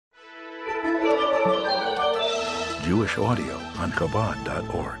Jewish audio on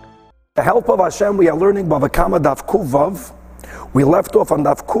Chabad.org. With the help of Hashem, we are learning Bava Daf Kuf Vav. We left off on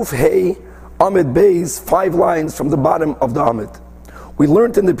Daf Kuf Hey, Amid Beis, 5 lines from the bottom of the Amid. We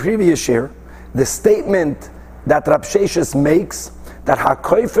learned in the previous year the statement that Rab Sheshes makes that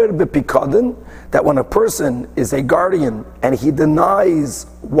HaKoifer b'pikadon, that when a person is a guardian and he denies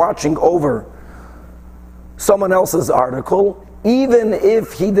watching over someone else's article, even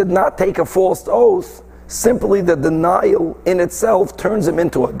if he did not take a false oath, simply the denial in itself turns him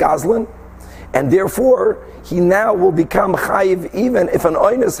into a gazlan, and therefore he now will become chayiv even if an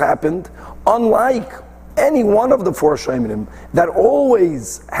oinus happened, unlike any one of the 4 shayminim that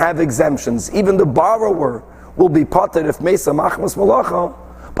always have exemptions. Even the borrower will be pater if mesa machmas malacha.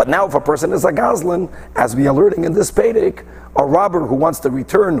 But now if a person is a gazlan, as we are learning in this Pedic, a robber who wants to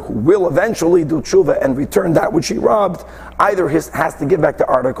return, who will eventually do tshuva and return that which he robbed, either has to give back the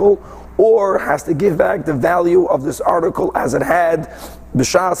article or has to give back the value of this article as it had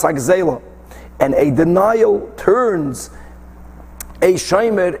b'shas hagzela. And a denial turns a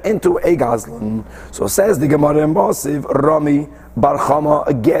shaymer into a gazlan. So says the Gemara in Basiv, Rami Bar Chama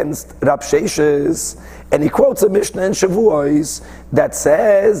against Rab Sheshes, and he quotes a Mishnah in Shavuos that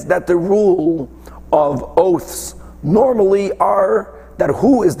says that the rule of oaths normally are that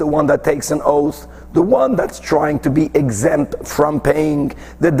who is the one that takes an oath? The one that's trying to be exempt from paying.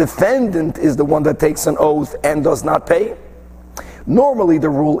 The defendant is the one that takes an oath and does not pay. Normally the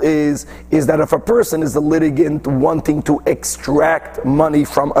rule is that if a person is a litigant wanting to extract money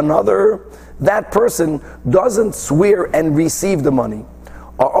from another, that person doesn't swear and receive the money.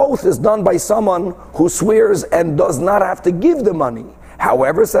 An oath is done by someone who swears and does not have to give the money.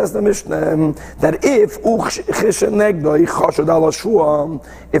 However, says the Mishnah, that if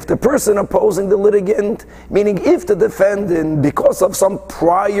the person opposing the litigant, meaning if the defendant, because of some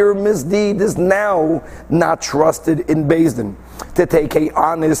prior misdeed, is now not trusted in Beis Din to take an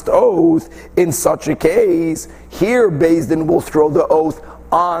honest oath, in such a case, here Beis Din will throw the oath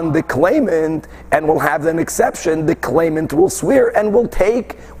on the claimant and will have an exception. The claimant will swear and will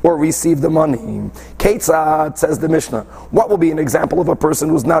take or receive the money. Ketzad, says the Mishnah, what will be an example of a person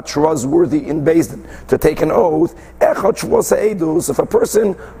who's not trustworthy in Beis Din to take an oath? If a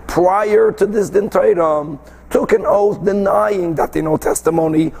person prior to this din Torah took an oath denying that they know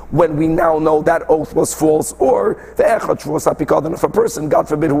testimony when we now know that oath was false, or if a person, God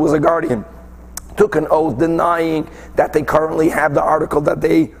forbid, who was a guardian, took an oath denying that they currently have the article that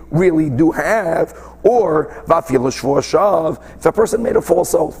they really do have, or if a person made a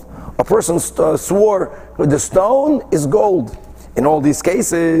false oath, a person swore the stone is gold. In all these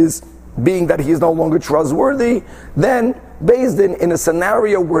cases, being that he is no longer trustworthy, then Beis Din, in a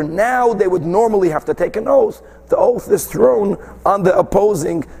scenario where now they would normally have to take an oath, the oath is thrown on the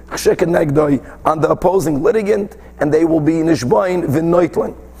opposing on the opposing litigant, and they will be nishbain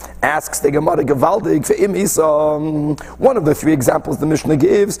v'noitlen. Asks the Gemara Gevaldig one of the 3 examples the Mishnah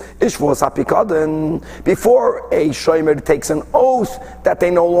gives, Ishvos HaPikadon, before a shomer takes an oath that they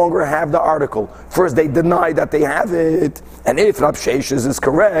no longer have the article. First they deny that they have it, and if Rab Sheshes is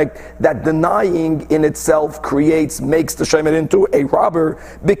correct, that denying in itself makes the shomer into a robber,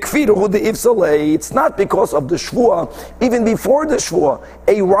 it's not because of the shvua. Even before the shvua,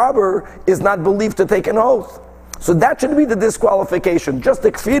 a robber is not believed to take an oath. So that should be the disqualification, just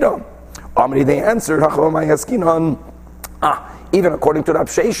the kfira. They answered, even according to Rab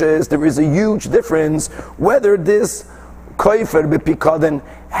Sheshes, there is a huge difference whether this koifer b'pikadon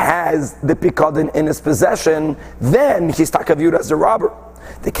has the pikadon in his possession, then he's viewed as a robber.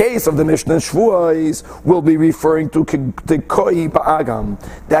 The case of the Mishnah Shvuos will be referring to the koi ba'agam,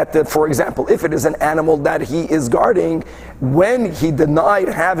 that for example, if it is an animal that he is guarding, when he denied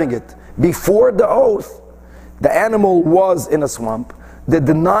having it before the oath, the animal was in a swamp. The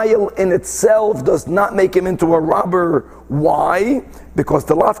denial in itself does not make him into a robber. Why? Because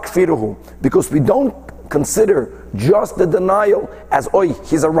the laf kfiruhu. Because we don't consider just the denial as,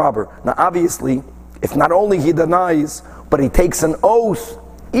 he's a robber. Now obviously, if not only he denies, but he takes an oath,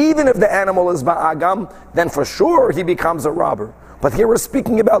 even if the animal is ba'agam, then for sure he becomes a robber. But here we're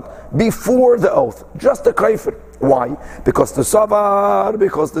speaking about before the oath, just the kaifer. Why? Because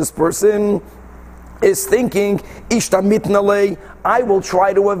this person is thinking, Ishta mitnalei, I will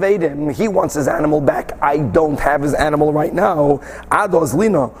try to evade him. He wants his animal back. I don't have his animal right now. Ados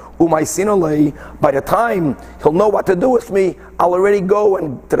lina umaisinalei. By the time he'll know what to do with me, I'll already go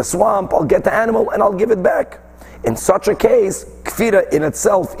to the swamp, I'll get the animal and I'll give it back. In such a case, kfira in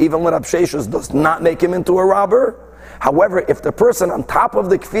itself, even when Rab Sheshes does not make him into a robber. However, if the person on top of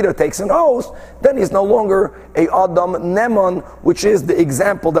the kfira takes an oath, then he's no longer a Adam Neman, which is the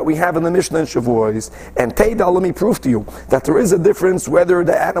example that we have in the Mishnah in Shavuos. And Teida, let me prove to you that there is a difference whether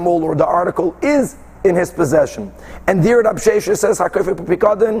the animal or the article is in his possession. And there Rab Sheshes says, HaKofer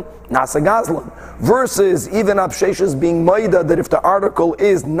Pipikadin, Nasa Gazlan. Versus even Rab Sheshes being Maida, that if the article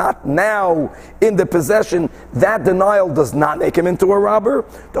is not now in the possession, that denial does not make him into a robber.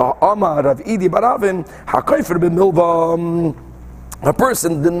 The Amar of Idi Baravin, HaKofer B'milva. A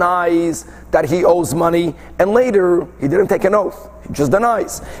person denies that he owes money, and later he didn't take an oath. He just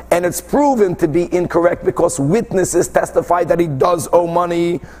denies. And it's proven to be incorrect because witnesses testify that he does owe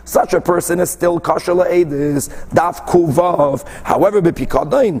money. Such a person is still kosher la'edis, daf kuvav. However,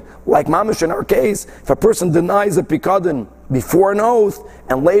 b'pikadin, like mamish in our case, if a person denies a pikadin before an oath,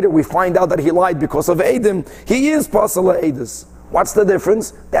 and later we find out that he lied because of edim, he is pasal la'edis. What's the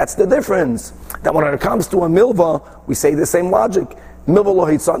difference? That's the difference. That when it comes to a milva, we say the same logic. Milva lo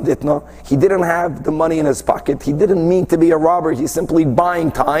hitzan ditna. He didn't have the money in his pocket. He didn't mean to be a robber. He's simply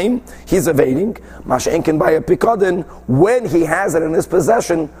buying time. He's evading. Mashen can buy a pikadin. When he has it in his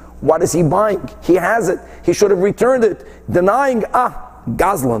possession, what is he buying? He has it. He should have returned it. Denying,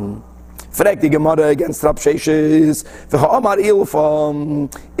 gazlan. Frek the Gemara against Rab Sheshes. V'ha'amar Ilfa.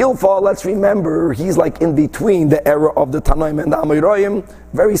 Ilfa, let's remember, he's like in between the era of the Tanaim and the Amoraim,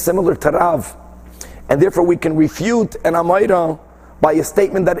 very similar to Rav. And therefore we can refute an Amoira by a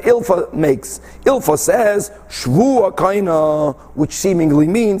statement that Ilfa makes. Ilfa says, Shvua kaina, which seemingly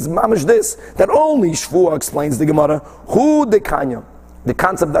means, mamish this, that only Shvua explains the Gemara. Hu de kanya, the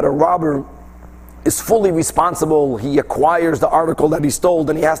concept that a robber is fully responsible, he acquires the article that he stole,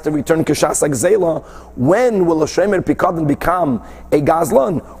 and he has to return kashas agzela. When will a shemer pikadon become a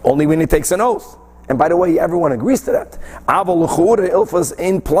gazlan? Only when he takes an oath. And by the way, everyone agrees to that. Aval l'chura ilfas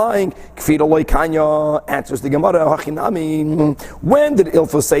implying kfira loy kanya, answers the Gemara hachinami. When did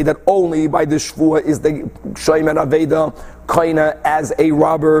Ilfa say that only by the shvua is the shemer aveda kaina as a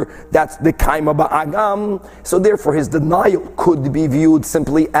robber? That's the kaima ba'agam. So therefore his denial could be viewed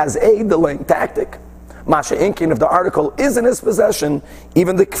simply as a delaying tactic. Masha Inkin, if the article is in his possession,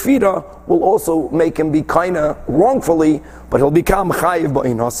 even the kfira will also make him be kaina wrongfully, but he'll become chayiv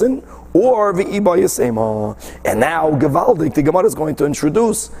ba'inasin, or v'iba yisema. And now, Gevaldik, the Gemara is going to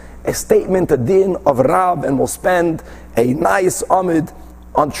introduce a statement, a din of Rab, and we'll spend a nice amid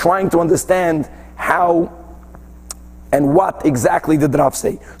on trying to understand how and what exactly did Rav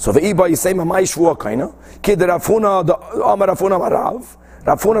say. So v'iba yisema mai shvua kaina, kid Rafuna, the Amar Rafuna Rav,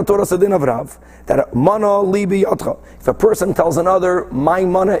 Rafuna Torah Sadin of Rav, that mana libi yatcha. If a person tells another, my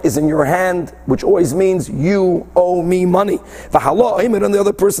mana is in your hand, which always means you owe me money. And the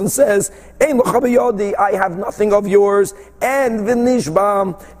other person says, I have nothing of yours, and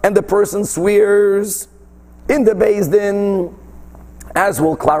v'nishbam, and the person swears in the Beis Din, as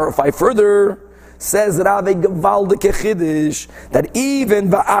we'll clarify further. Says Rav Gewaldike Chiddush, that even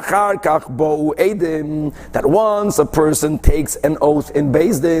va'achar kach bo'u edim, that once a person takes an oath in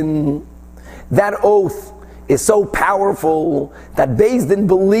Beis Din, that oath is so powerful that Beis Din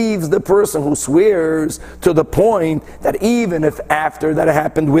believes the person who swears, to the point that even if after that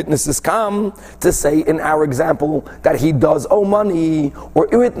happened witnesses come to say in our example that he does owe money, or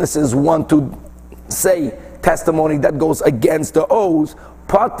witnesses want to say testimony that goes against the oath,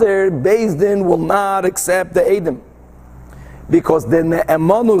 Pater Beis Din will not accept the Eidim, because the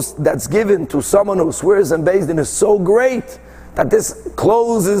emanus that's given to someone who swears in Beis Din is so great that this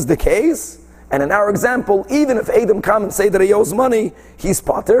closes the case. And in our example, even if Eidim come and say that he owes money, he's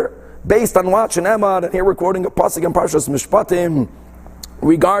Pater, based on watching Emad. And here we're quoting a pasuk in Parshas Mishpatim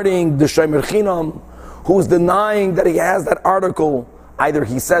regarding the Shomer Chinam, who's denying that he has that article. Either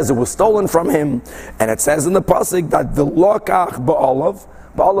he says it was stolen from him, and it says in the pasuk that the lokach ba'alav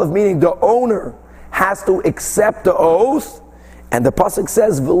meaning the owner has to accept the oath, and the pasuk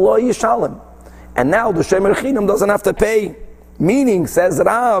says v'lo yishalem, and now the shemer chinam doesn't have to pay. Meaning, says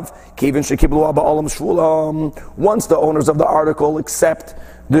Rav, kivin shekiblu ba'alam shvulam, once the owners of the article accept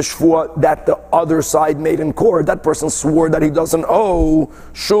the shvua that the other side made in court, that person swore that he doesn't owe,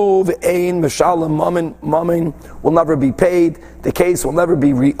 shuv ein mishalem mamin will never be paid, the case will never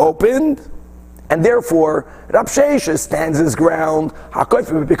be reopened, and therefore Rab Sheshes stands his ground,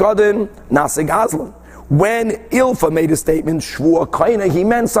 hakoyf b'pikadin nasig hazlan. When Ilfa made a statement, shvua kaina, he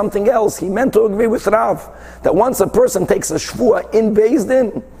meant something else. He meant to agree with Rav, that once a person takes a shvua in Beis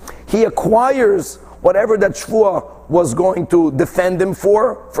Din, he acquires whatever that shvua was going to defend him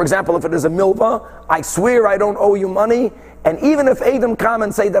for. For example, if it is a milva, I swear I don't owe you money, And even if Edom come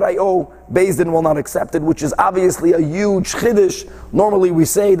and say that I owe, Beis Din will not accept it, which is obviously a huge chiddush. Normally we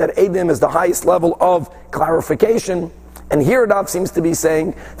say that Edom is the highest level of clarification. And here Rav seems to be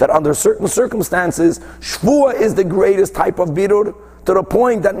saying that under certain circumstances, Shvuah is the greatest type of birur, to the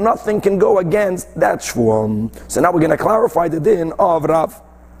point that nothing can go against that Shvuah. So now we're going to clarify the din of Rav.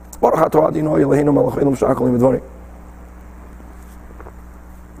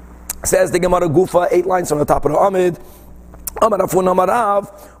 Says the Gemara Gufa, 8 lines from the top of the Amid. If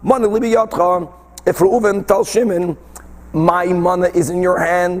Reuven tells Shimon, my money is in your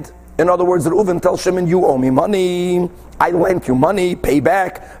hand. In other words, Reuven tells Shimon, you owe me money. I lent you money, pay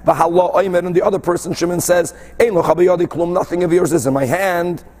back. And the other person, Shimon, says, nothing of yours is in my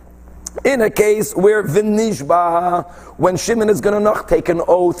hand. In a case where Vinishba, when Shimon is going to take an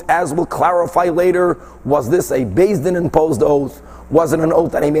oath, as we'll clarify later, was this a Beis Din imposed oath? Was it an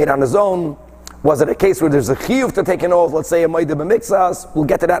oath that he made on his own? Was it a case where there's a chiyuv to take an oath, let's say a Maida b'mikzas? We'll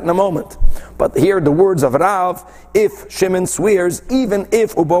get to that in a moment. But here the words of Rav, if Shimon swears, even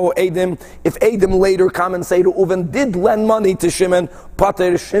if Ubo Edom, if Edom later come and say to Reuven did lend money to Shimon,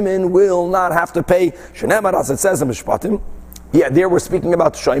 Pater, Shimon will not have to pay. Shenemar, as it says in Mishpatim, yeah, there we're speaking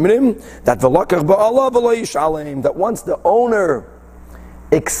about Shoimrim, that v'lakach ba'ala v'lo yishalem, that once the owner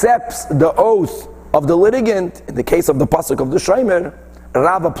accepts the oath of the litigant, in the case of the pasuk of the Shomer,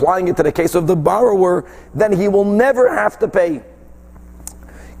 Rav applying it to the case of the borrower, then he will never have to pay.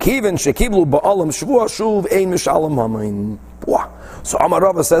 Kivin shekiblu ba'alam shvuah shuv ein mishalem hamain. So Amar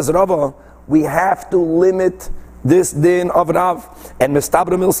Rava says, Rava, we have to limit this din of Rav. And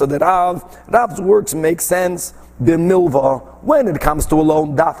Mistabra Milsa de Rav's works make sense b'milva when it comes to a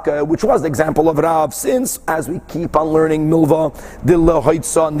loan dafka, which was the example of Rav, since as we keep on learning milva,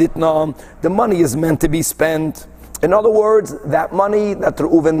 the money is meant to be spent. In other words, that money that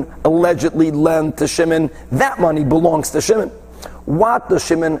Reuven allegedly lent to Shimon, that money belongs to Shimon. What does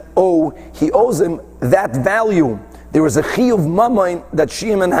Shimon owe? He owes him that value. There is a chiyuv mamain that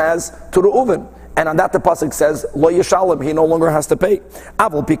Shimon has to Reuven. And on that the pasuk says, Lo yishalem, he no longer has to pay.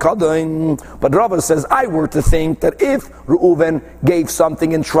 Aval pikadain. But Rava says, I were to think that if Reuven gave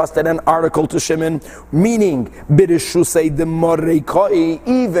something, entrusted an article to Shimon, meaning b'rishusei demorekai,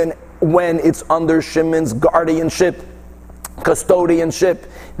 even when it's under Shimon's guardianship, custodianship,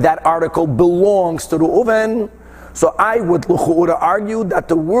 that article belongs to Reuven. So I would argue that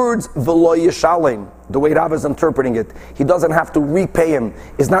the words v'lo yishalem, the way Rav is interpreting it, he doesn't have to repay him,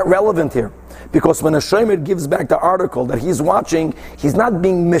 is not relevant here. Because when a shomer gives back the article that he's watching, he's not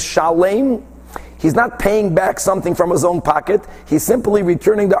being mishalem, he's not paying back something from his own pocket, he's simply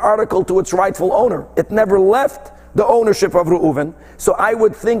returning the article to its rightful owner. It never left the ownership of Reuven. So I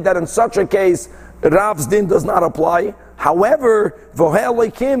would think that in such a case, Rav's din does not apply. However,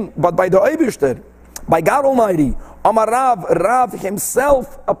 but by the Eibishter, by God Almighty, Amar Rav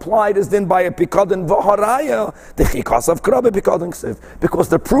himself applied his din by a pikadon v'haraya, the chikas of krabe pikadon ksiv, because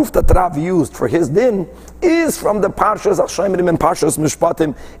the proof that Rav used for his din is from the parshas Shomerim and parshas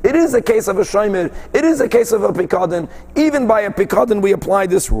Mishpatim. It is a case of a shomer, it is a case of a pikadon. Even by a pikadon we apply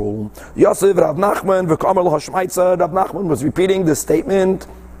this rule. Yosef Rav Nachman v'kamer l'hashmaitza, Rav Nachman was repeating this statement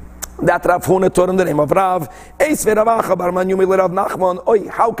that Rav Huna taught in the name of Rav. Oy,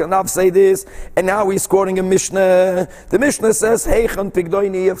 how can Rav say this? And now he's quoting a Mishnah. The Mishnah says, Heichan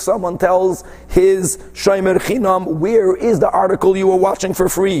pigdoini, if someone tells his shomer chinam, where is the article you were watching for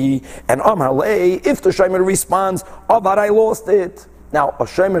free? And Amhalei, if the shomer responds, oh, but I lost it. Now, a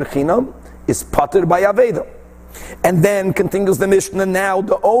shomer chinam is pater by Aveda. And then continues the Mishnah, now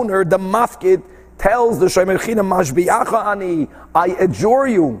the owner, the mafkid, tells the shomer chinam, mashbi'acha ani, I adjure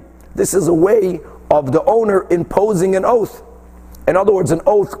you. This is a way of the owner imposing an oath. In other words, an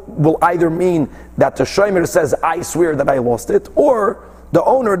oath will either mean that the shomer says, I swear that I lost it, or the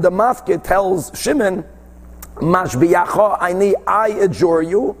owner, the mafkid, tells Shimon, Mashbiyacha ani, I adjure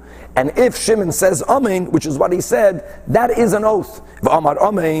you. And if Shimon says Amen, which is what he said, that is an oath. V'amar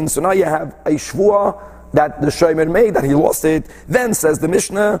Amen. So now you have a shvuah that the shomer made, that he lost it. Then says the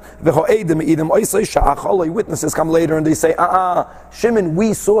Mishnah, witnesses come later and they say, Shimon,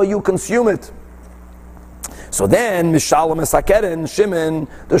 we saw you consume it. So then, Mishalom Esakeren, Shimon,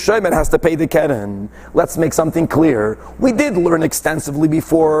 the shomer has to pay the keren. Let's make something clear. We did learn extensively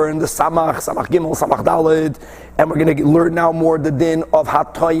before in the Samach Gimel, Samach Daled, and we're going to learn now more the din of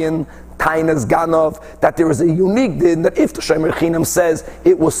Hatoyin, Tainas Ganov, that there is a unique din that if the shomer chinam says,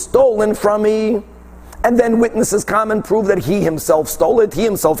 it was stolen from me, and then witnesses come and prove that he himself stole it, he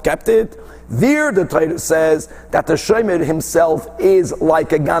himself kept it. There the Torah says that the shomer himself is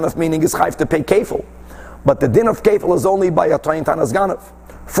like a ganaf, meaning is chayv to pay kefil. But the din of kefil is only by a toyin tanas ganaf.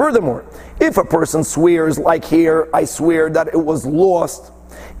 Furthermore, if a person swears, like here, I swear that it was lost,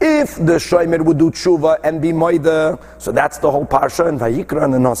 if the shomer would do tshuva and be moida, so that's the whole parsha in Vayikra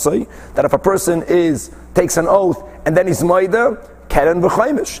and the Nasai, that if a person takes an oath and then he's moida, keren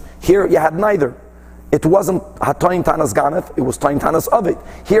v'chaimish. Here you had neither. It wasn't hatoyin tanas ganef, it was toyin tanas ovid.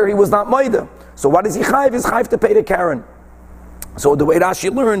 Here he was not moida. So what is he chayiv? He's chayiv to pay the keren. So the way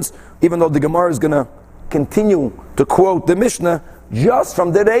Rashi learns, even though the Gemara is going to continue to quote the Mishnah, just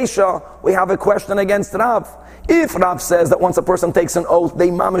from the Reisha, we have a question against Rav. If Rav says that once a person takes an oath, they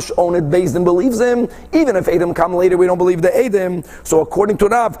mamish own it, Beis Din believes him, even if Edom come later, we don't believe the Edom. So according to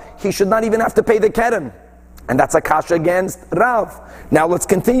Rav, he should not even have to pay the keren. And that's a kasha against Rav. Now let's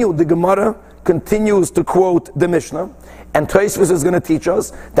continue. The Gemara continues to quote the Mishnah, and Tosfos is going to teach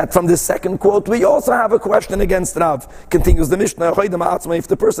us that from this second quote we also have a question against Rav. Continues the Mishnah, if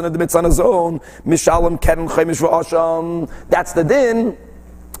the person admits on his own, mishalem keren chaimish v'asham, that's the din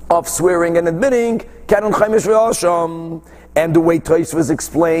of swearing and admitting keren chaimish v'asham. And the way Tosfos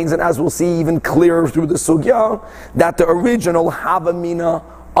explains, and as we'll see even clearer through the sugya, that the original havamina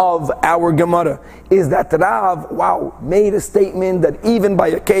of our Gemara is that Rav, made a statement that even by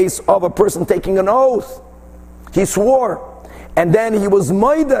a case of a person taking an oath, he swore, and then he was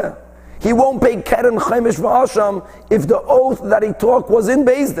moida, he won't pay keren chaimish v'asham if the oath that he took was in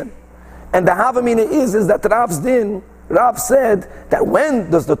Beis Din. And the havamina is that Rav's din, Rav said that when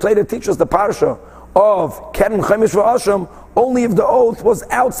does the Torah teach us the parsha of keren chaimish v'asham? Only if the oath was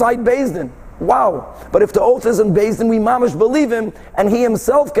outside Beis Din. But if the oath isn't Beis Din, we mamish believe him, and he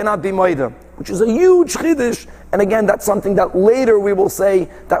himself cannot be moida, which is a huge chiddush. And again, that's something that later we will say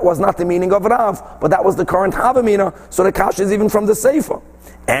that was not the meaning of Rav, but that was the current havamina. So the kasha is even from the Sefer.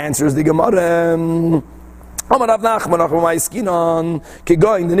 Answers the Gemara. That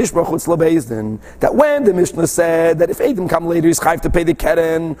when the Mishnah said that if Edom come later, he's chayv to pay the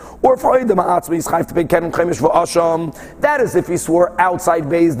keren, or if Edom ha'atzmi, he's chayv to pay keren chaimish v'asham, that is if he swore outside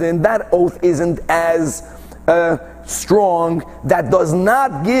Beis Din, that oath isn't as strong, that does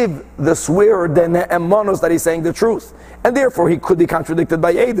not give the swearer the ne'emanos that he's saying the truth. And therefore he could be contradicted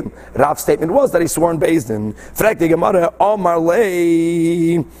by Edom. Rav's statement was that he swore in Beis Din.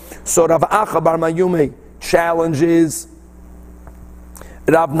 So Rav Acha bar Mayume challenges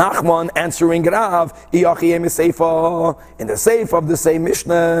Rav Nachman answering Rav, in the Seif of the same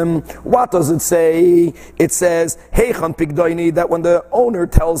Mishnah. What does it say? It says, Heichan Pigdoini, that when the owner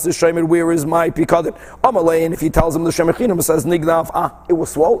tells the Shemer, where is my Pikadin? Amalei, and if he tells him the Shemer Chinam, says, Nignav, it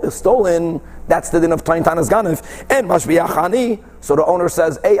was stolen, that's the din of Tain Tanas Ganef. And Mashbiachani, so the owner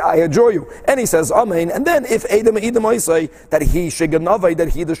says, hey, I adjure you. And he says, Amen. And then if Edom say that he Shiganavai, that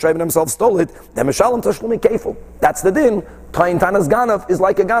he the Shemer himself stole it, then Mishalim Tashlumi Kefil. That's the din. Tain Tanas Ganef is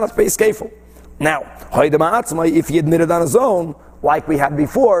like a Ganef pays Kefil. Now, if he admitted on his own, like we had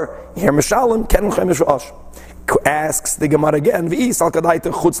before, here Mishalim Ken Chaimish V'ash. Asks the Gemara again,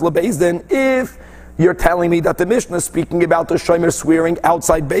 if you're telling me that the Mishnah is speaking about the Shomer swearing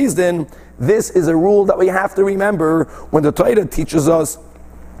outside Beis Din, this is a rule that we have to remember when the Torah teaches us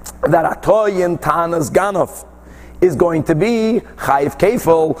that Atoyin Tanas Ganef is going to be Chayiv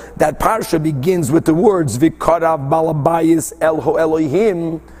Kefil. That parsha begins with the words V'karav Balabayis Elho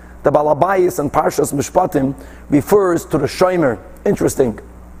Elohim. The Balabayis and Parshas Mishpatim refers to the Shomer. Interesting.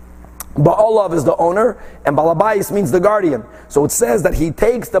 Ba'alav is the owner, and Balabayis means the guardian. So it says that he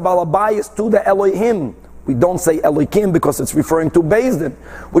takes the Balabayis to the Elohim. We don't say Elohim because it's referring to Beis Din,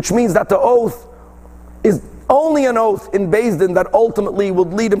 which means that the oath is only an oath in Beis Din that ultimately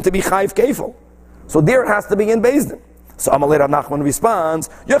would lead him to be Chayiv Kefil. So there it has to be in Beis Din. So Amalei Rav Nachman responds,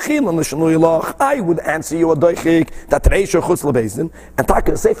 I would answer you a doichik that Reisha chutz leBeis Din and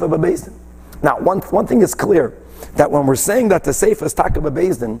taka sefer beBeis Din. Now, one thing is clear, that when we're saying that the sefer is taka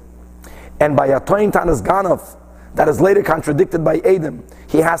beBeis Din, and by a Toin Tanas Ganef, that is later contradicted by Edom,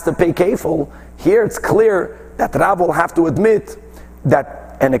 he has to pay kefil. Here it's clear that Rav will have to admit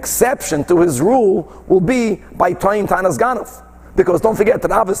that an exception to his rule will be by Toin Tanas Ganef. Because don't forget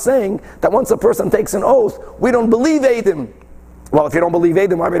that Rav is saying that once a person takes an oath, we don't believe Edom. Well, if you don't believe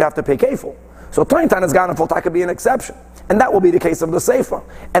Edom, why would you have to pay kefil? So Toin Tanas Ganef will be an exception. And that will be the case of the Sefer.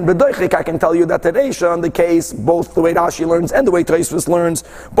 And B'doichik, I can tell you that the Reisha, in the case, both the way Rashi learns and the way Tosfos learns,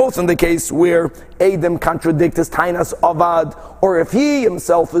 both in the case where Edom contradicts his Tainas Avad, or if he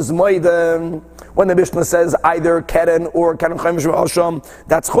himself is Moedem, when the Mishnah says either Keren or Keren Chaimish V'asham,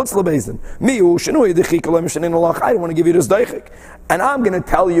 that's Chutz LeBeis Din. Miu, Shinui Dechik Olam Shenin Olach, I don't want to give you this Doichik. And I'm going to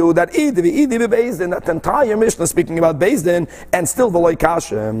tell you that Idi Beis Din, that the entire Mishnah speaking about Beis Din, and still the Loi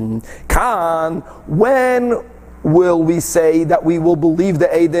Kashem. Kan, when will we say that we will believe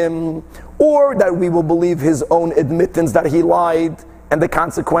the Edom, or that we will believe his own admittance that he lied? and the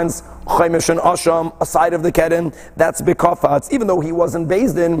consequence, Chaimish and Asham, aside of the Keren, that's B'Kafatz, even though he wasn't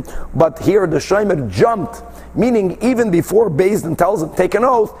Beis Din, but here the Shomer jumped, meaning even before Beis Din tells him take an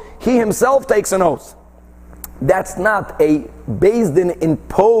oath, he himself takes an oath. That's not a Beis Din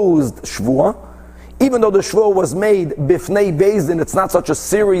imposed Shvuah. Even though the Shvuah was made Bifnei Beis Din, it's not such a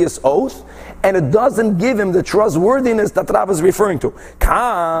serious oath, and it doesn't give him the trustworthiness that Rav is referring to.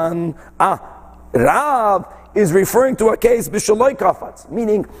 Rav is referring to a case B'Shaloi Kafatz,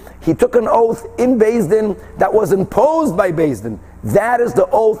 meaning he took an oath in Beis Din that was imposed by Beis Din. That is the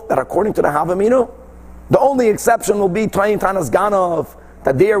oath that, according to the Havaminu, the only exception will be Tayin Tanas Ganov,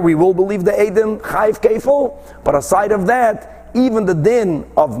 that there we will believe the Eidim Chayv Kefil, but aside of that, even the din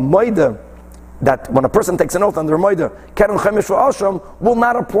of Moida, that when a person takes an oath under Moida, Keren Chaimish V'Asham, will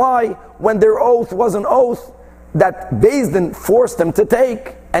not apply when their oath was an oath that Beis Din forced him to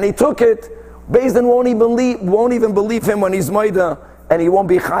take, and he took it. Beis Din won't even believe him when he's Moida, and he won't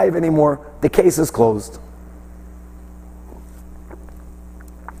be Chayv anymore. The case is closed.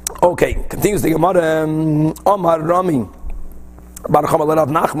 Okay, continues the Gemara. Omar Rami Baruch Rav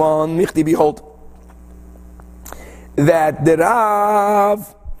Nachman Michti, behold, that the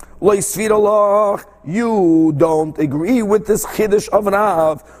Rav you don't agree with this Chiddush of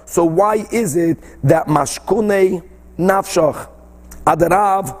Rav. So why is it that Mashkunei Nafshach Ad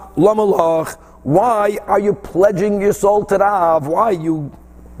Rav Lamalach? Why are you pledging your soul to Rav? Why are you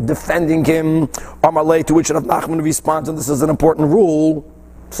defending him? Amalei, to which Rav Nachman responds, and this is an important rule.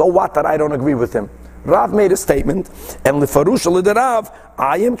 So what that I don't agree with him? Rav made a statement, and Lefarusha Rav,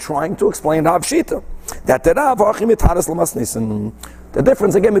 I am trying to explain Rav Shita that the Rav the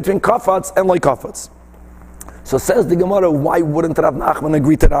difference again between kafatz and like kafatz. So says the Gemara, why wouldn't Rav Nachman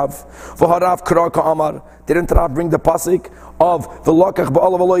agree to Rav? Didn't Rav bring the pasuk of the lokach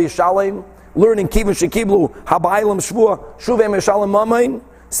ba'alav alo yishalem, learning kivin shekiblu habaylam shvua shuvem yishalem mamain?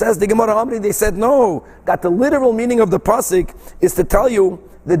 Says the Gemara Amri, they said no, that the literal meaning of the pasuk is to tell you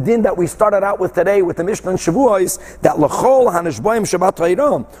the din that we started out with today with the Mishnah and Shavuos, that l'chol hanishbayim shabbat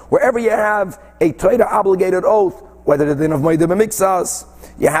Torah, wherever you have a Torah obligated oath, whether the din of Moedim Mixas,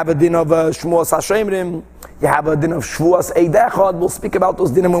 you have a din of Shmuas Hashemrim, you have a din of Shvuas Eidechad. We'll speak about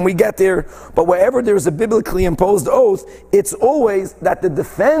those dinim when we get there. But wherever there's a biblically imposed oath, it's always that the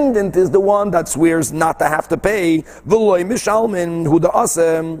defendant is the one that swears not to have to pay. V'loi mishalmin hu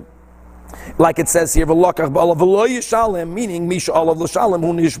da'asem, like it says here, v'lokach ba'alav v'loi yishalem, meaning misha alav l'shalem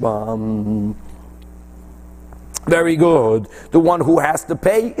hu nishbam. Very good. The one who has to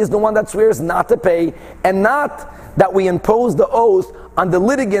pay is the one that swears not to pay, and not that we impose the oath on the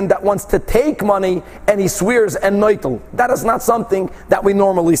litigant that wants to take money and he swears and noitel. That is not something that we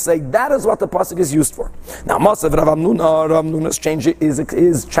normally say. That is what the pasuk is used for. Now, Masav Rav Nuna's change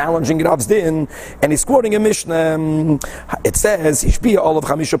is challenging Rav's din, and he's quoting a Mishnah. It says, "Ishbiya olav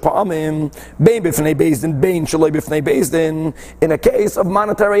chamisha pa'amim bein b'fnei beis din bein shaloi b'fnei beis din." In a case of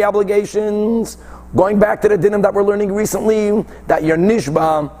monetary obligations, going back to the dinim that we're learning recently, that you're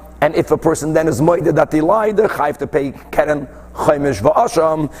nishba, and if a person then is moided that they lied, they're chayv to pay keren chaimish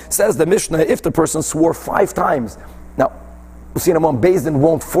va'asham. Says the Mishnah, if the person swore 5 times. Now, we'll see in a moment, Beis Din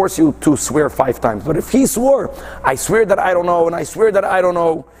won't force you to swear 5 times. But if he swore, I swear that I don't know, and I swear that I don't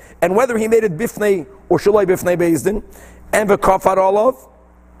know, and whether he made it bifnei or shalai bifnei Beis Din, and v'kafar olav,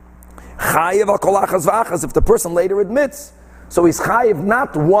 chayiv al kol achas v'achas, if the person later admits. So he's chayiv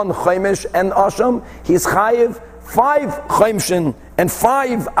not 1 chaimish and asham, he's chayiv 5 chaimshin and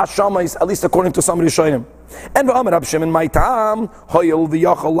 5 ashamais, at least according to some Rishonim. And the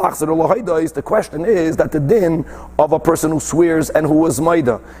question is that the din of a person who swears and who was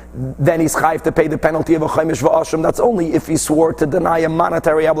maida, then he's chayiv to pay the penalty of a chaimish v'asham. That's only if he swore to deny a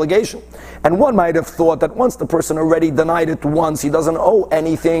monetary obligation. And one might have thought that once the person already denied it once, he doesn't owe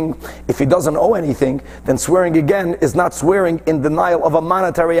anything. If he doesn't owe anything, then swearing again is not swearing in denial of a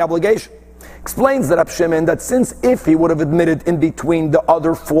monetary obligation. Explains that Shimon that since if he would have admitted in between the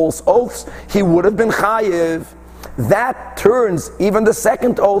other false oaths, he would have been chayiv. That turns even the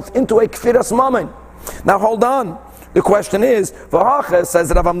second oath into a kfiras mammon. Now hold on. The question is,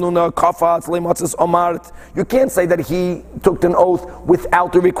 says Rav Amnuna, Kafatz Leimatzis Omart. You can't say that he took an oath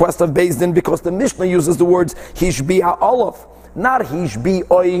without the request of Beis Din, because the Mishnah uses the words Hishbi'a Olav, not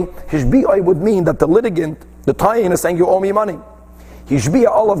Hishbi'oi. Hishbi'oi would mean that the litigant, the Tayin, is saying you owe me money. Hishbiya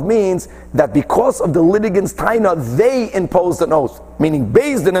Olav means that because of the litigant's taina, they imposed an oath, meaning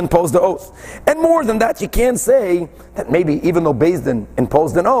Beis Din imposed the oath. And more than that, you can't say that maybe even though Beis Din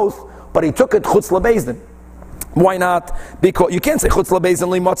imposed an oath, but he took it chutz leBeis Din. Why not? Because you can't say chutz leBeis Din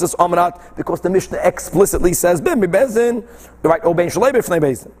limatzis amrat, because the Mishnah explicitly says ben Beis Din, right? O ben shalei b'fnei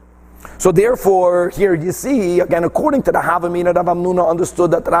Beis Din. So therefore, here you see, again, according to the Havamina, Rav Hamnuna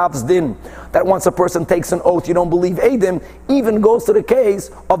understood that Rav's din, that once a person takes an oath, you don't believe Eidim, even goes to the case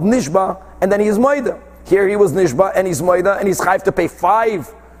of Nishba, and then he is Moida. Here he was Nishba, and he's Moida, and he's chayv to pay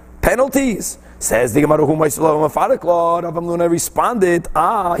 5 penalties. Says the Gemara, Rav Hamnuna responded,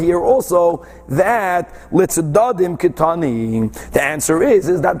 here also, that Litzidadim Kitani. The answer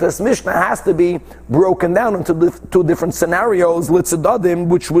is that this Mishnah has to be broken down into 2 different scenarios. Litzidadim,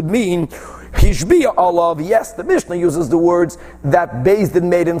 which would mean Hishbiya Olav. Yes, the Mishnah uses the words that Beis Din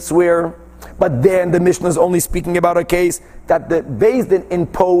made him swear, but then the Mishnah is only speaking about a case that the Beis Din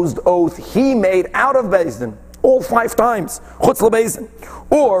imposed oath he made out of Beis Din. All 5 times, chutz lebeis din.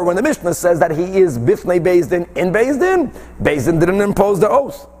 Or when the Mishnah says that he is bifnei beis din in beis din didn't impose the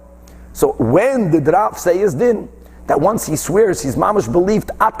oath. So when did Rav say his din? That once he swears he's mamash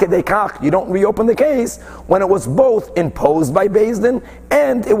believed at kedei kach, you don't reopen the case, when it was both imposed by beis din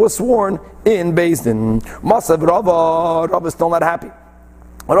and it was sworn in beis din. Masav Rava is still not happy.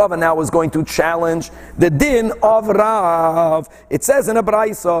 Rava now is going to challenge the din of Rav. It says in a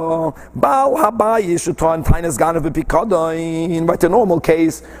Braisa, Baal Habayish Utan Tainas Ganav B'Pikadoin. But the normal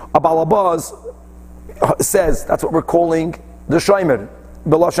case, a Balabaz says, that's what we're calling the Shomer,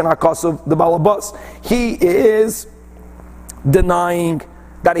 B'Lashon HaKasuv, the Balabaz. He is denying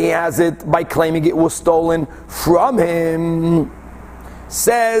that he has it by claiming it was stolen from him.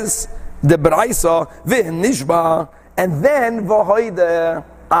 Says the Braisa, V'Hin Nishba, and then V'Hoide.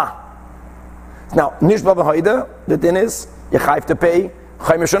 Now, Nishba V'Hoide, the din is, you have to pay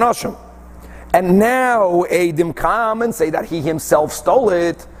Chaimish and Asham. And now, Eidim come and say that he himself stole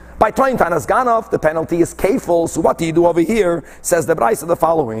it. By Toin Tanas Ganav, the penalty is kefil. So what do you do over here? Says the Braisa the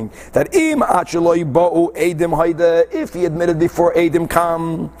following, that Im Acheloi Bo'u Eidim Hoide, if he admitted before Eidim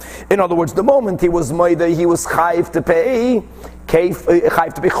come, in other words, the moment he was Moide, he was chayv to pay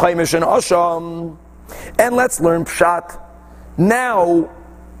Chaimish and Asham. And let's learn Pshat. Now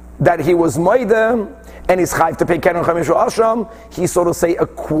that he was Moide and he's chayv to pay Keren Chaimish Asham, he so to say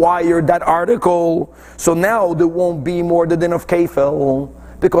acquired that article. So now there won't be more the din of kefil,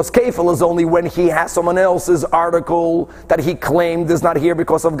 because kefil is only when he has someone else's article that he claimed is not here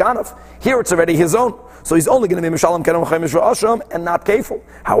because of Ganav. Here it's already his own. So he's only going to be Mishalem Keren Chaimish Asham and not kefil.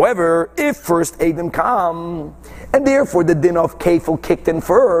 However, if first Eidim come, and therefore the din of kefil kicked in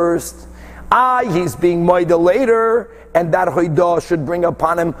first, he's being moida later, and that hoida should bring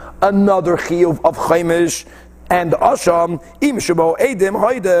upon him another chiyuv of chaimish and asham. Im shabo edim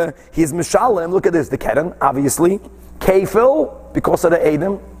hoida, he's mishalem. Look at this, the keren, obviously, kefil because of the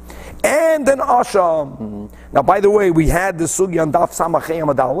edim, and then asham. Now, by the way, we had the sugi on Daf Samachei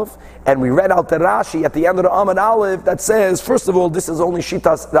Amud Aleph, and we read out the Rashi at the end of the Amud Aleph that says, first of all, this is only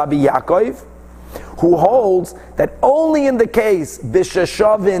Shitas Rabbi Yaakov, who holds that only in the case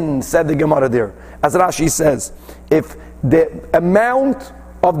Bishashavin, said the Gemara there, as Rashi says, if the amount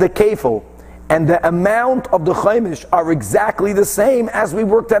of the kefil and the amount of the chaimish are exactly the same as we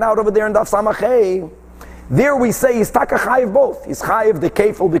worked that out over there in Daf Samachei, there we say he's taka chayiv both. He's chayiv the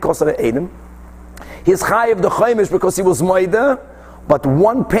kefil because of the edim, he's chayiv the chaimish because he was moida, but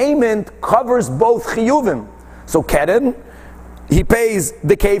one payment covers both chiyuvim. So keren, he pays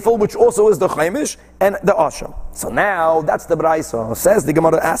the kefil, which also is the chaimish, and the asham. So now, that's the Braisa. Says the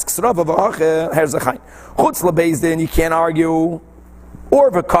Gemara, asks Rav Avraham Meyer Zajac, chutz lebeis din, you can't argue,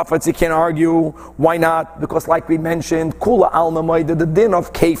 or v'kafetz, you can't argue. Why not? Because like we mentioned, kula alma moida, the din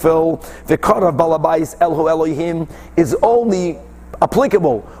of kefil, v'karav balabais elhu Elohim, is only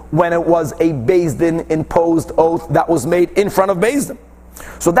applicable when it was a beis din imposed oath that was made in front of beis din.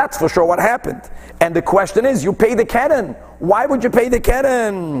 So that's for sure what happened. And the question is, you pay the keren. Why would you pay the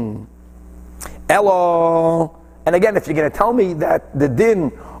keren? Elo. And again, if you're going to tell me that the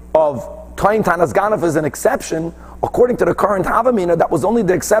din of Toin Tanas Ganav is an exception, according to the current Havamina, that was only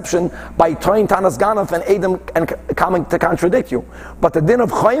the exception by Toin Tanas Ganav and Edom and coming to contradict you. But the din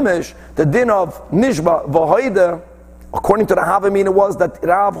of Chaimish, the din of Nishba, V'Hoide, according to the Havamina, was that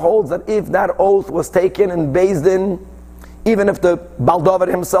Rav holds that if that oath was taken in Beis Din, even if the Baldavar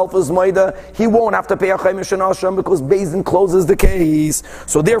himself is Moida, he won't have to pay a Chaimish and Asham because Beis Din closes the case.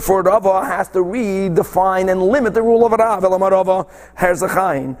 So therefore Rava has to redefine and limit the rule of Rav. Elamar Rava Meyer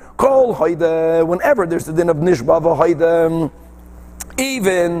Zajac. Kol Hoide, whenever there's the din of Nishba V'Hoide,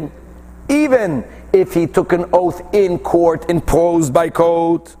 even if he took an oath in court, imposed by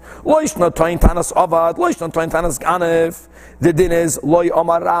court, Loishna Toin Tanas Avad, Loishna Toin Tanas Ganef, the din is Loi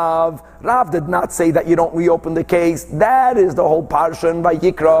Omar Rav. Rav did not say that you don't reopen the case. That is the whole parshan by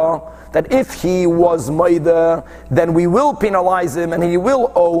Yikra, that if he was Moida, then we will penalize him and he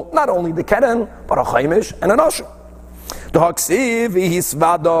will owe not only the keren, but a chaimish and an asham. The Haksiv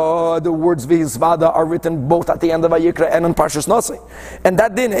Vihisvada, the words Vihisvada are written both at the end of Vayikra and in Parshas Nasi. And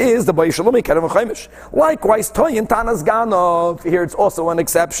that din is the Bayishalumi Kerem Chaimish. Likewise, Toyin Tanas Ganov, here it's also an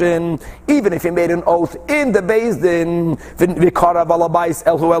exception, even if he made an oath in the Beis Din, Vikara Valabais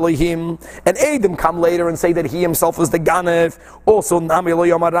Elhu Elohim, and Adam come later and say that he himself is the Ganev, also Nami Lo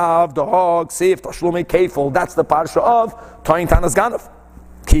Yomarav, the Haksiv, Tashlumi Kefil, that's the Parsha of Toyin Tanas Ganov.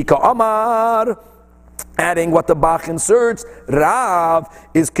 Kika Amar, adding what the Bach inserts, Rav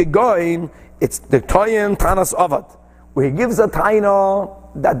is Kigoin, it's the Toyin Tanas Avad, where he gives a Taina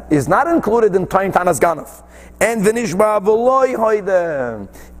that is not included in Toyin Tanas Ganov. And Vinishba V'loi Hoide,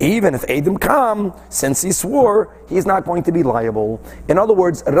 even if Adam come, since he swore, he's not going to be liable. In other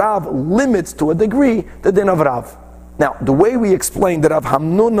words, Rav limits to a degree the din of Rav. Now, the way we explained that Rav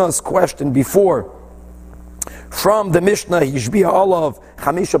Hamnuna's question before, from the Mishnah, Yishbiya Olav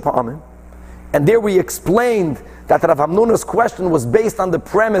Chamisha Pa'amim, and there we explained that Rav Hamnuna's question was based on the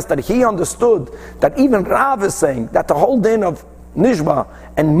premise that he understood that even Rav is saying that the whole din of Nishba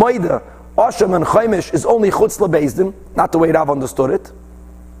and Maida, Asham and Chaimish is only Chutz LeBeis Din, not the way Rav understood it.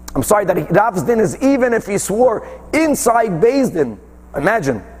 I'm sorry, that Rav's din is even if he swore inside Beis Din.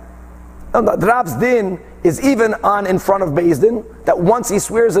 Imagine. Rav's din is even on in front of Beis Din, that once he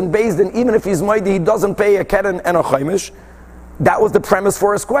swears in Beis Din, even if he's Maida, he doesn't pay a Keren and a Chaimish. That was the premise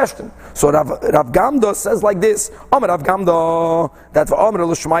for his question. So Rav Gamda says like this: Amar Rav Gamda, that Amar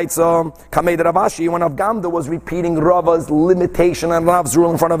L'Shmaitza Kamed Rav Ashi. When Rav Gamda was repeating Rava's limitation and Rav's rule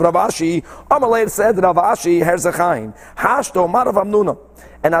in front of Rav Ashi, Amar later said Rav Ashi Herzechain Hashto Mar Rav Hamnuna.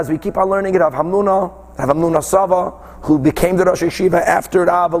 And as we keep on learning it, Rav Hamnuna Sava, who became the Rosh Yeshiva after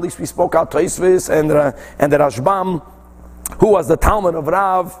Rav, at least we spoke out Tosfos and the Rashbam, who was the Talmud of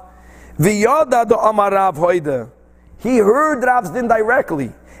Rav. V'yada do Amar Rav Hoide. He heard Rav's din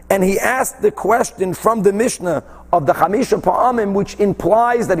directly, and he asked the question from the Mishnah of the Chamisha Pa'amim, which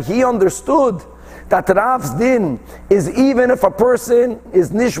implies that he understood that Rav's din is even if a person is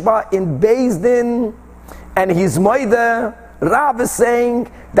Nishba in Beis Din, and he's Maida, Rav is saying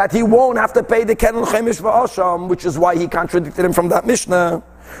that he won't have to pay the Keren Chaimish V'Asham, which is why he contradicted him from that Mishnah.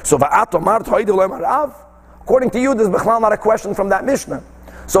 So according to you, there's B'chlal not a question from that Mishnah.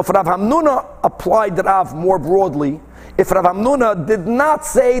 So if Rav Hamnuna applied Rav more broadly, if Rav Hamnuna did not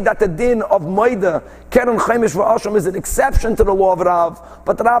say that the din of Maida, Keren Chaimish V'Asham is an exception to the law of Rav,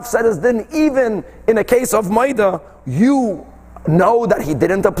 but Rav said his din, even in a case of Maida, you know that he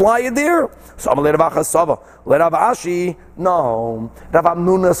didn't apply it there. So Rav Ashi, no. Rav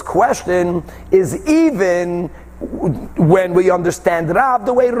Hamnuna's question is even when we understand Rav,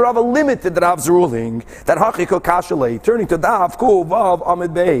 the way Rav limited Rav's ruling, that Hachiko Kashalei, turning to Daf Kuvav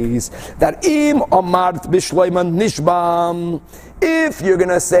Amid Beis, that Im Amart Bishleiman Nishbam, if you're going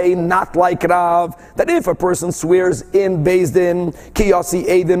to say not like Rav, that if a person swears in Beis Din, Kiyasi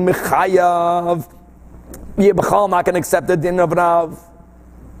Eidin Mechayav, Yebachal not going to accept the din of Rav.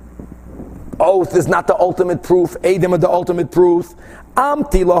 Oath is not the ultimate proof. Eidim are the ultimate proof.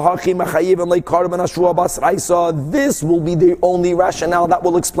 This will be the only rationale that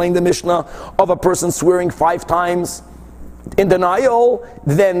will explain the Mishnah of a person swearing 5 times in denial.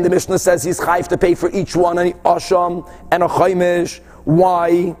 Then the Mishnah says he's chayv to pay for each one an asham and a chaimish.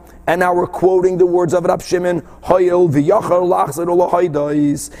 Why? And now we're quoting the words of Rab Shimon.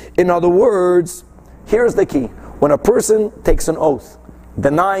 In other words, here's the key. When a person takes an oath,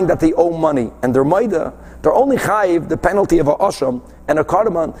 denying that they owe money, and they're maida, they're only chayiv the penalty of a asham and a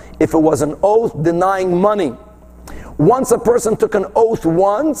karban if it was an oath denying money. Once a person took an oath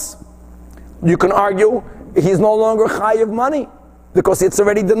once, you can argue he's no longer chayiv money because it's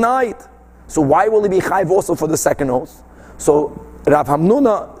already denied. So why will he be chayiv also for the second oath? So Rav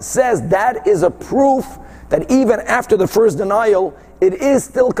Hamnuna says that is a proof that even after the first denial, it is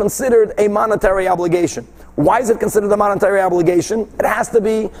still considered a monetary obligation. Why is it considered a monetary obligation? It has to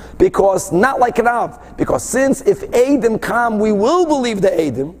be because, not like Rav, because since if Eidim come, we will believe the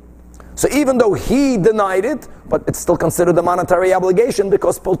Eidim. So even though he denied it, but it's still considered a monetary obligation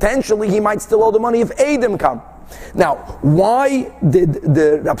because potentially he might still owe the money if Eidim come. Now, why did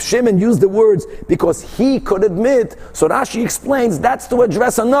the Rab Shimon use the words because he could admit? So Rashi explains that's to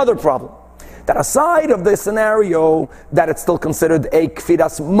address another problem. That aside of the scenario that it's still considered a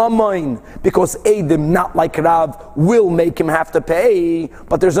kfiras mamain because Eidim, not like Rav, will make him have to pay.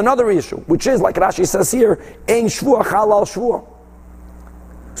 But there's another issue, which is like Rashi says here, ein shvua halal shvua.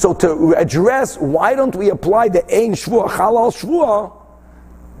 So to address why don't we apply the ein shvua halal shvua,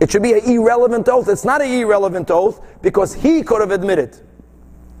 it should be an irrelevant oath. It's not an irrelevant oath because he could have admitted.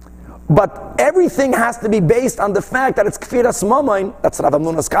 But everything has to be based on the fact that it's kfiras mamain, that's Rav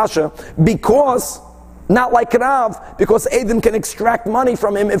Hamnuna's kasha, because Not like Rav, because Edom can extract money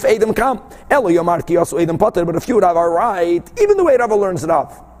from him if Edom come. Elo Yomar Ki also Edom Potter, but if you would have a right, even the way Rav learns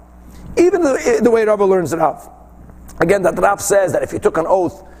Rav. Even the way Rav learns Rav. Again, that Rav says that if you took an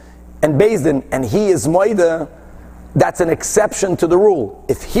oath and Beis Din and he is Moida, that's an exception to the rule.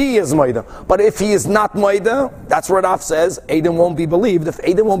 If he is Moida. But if he is not Moida, that's where Rav says, Edom won't be believed. If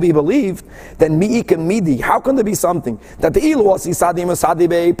Edom won't be believed, then Mi'ik and Midi, how can there be something that the Ilu was Isadim Asadi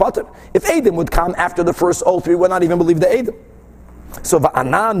Be'ei Potter? If Edom would come after the first oath, we would not even believe the Edom. So we're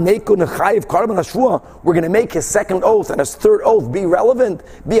going to make his second oath and his third oath be relevant,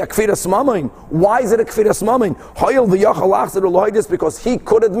 be a kfiras mamain. Why is it a kfiras mamain? Because he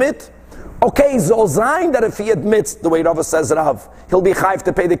could admit. Okay, Zol Zayin, that if he admits, the way Rava says Rav, he'll be chayv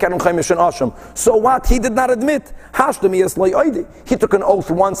to pay the Kerem Chaimish and Asham. So what? He did not admit. He took an oath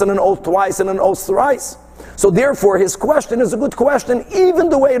once and an oath twice and an oath thrice. So therefore, his question is a good question, even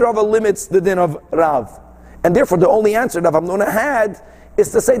the way Rava limits the din of Rav. And therefore, the only answer that Rav Nuna had is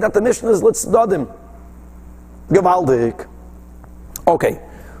to say that the Mishnah is Litzdadim. Gewaldig. Okay.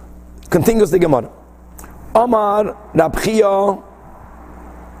 Continues the Gemara. Amar Rab Chia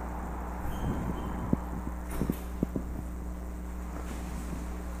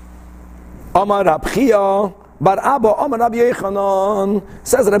Amar Rab Chia Bar Abba Amar Rabbi Yechanan,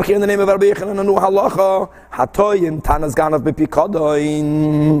 says Rabbi Chia in the name of Rabbi Yechanan, Anu Halacha Hatoyin Tanas Ganav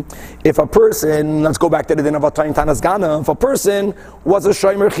B'Pikodoin. If a person, let's go back to the din of Hatoyin Tanas Ganav, if a person was a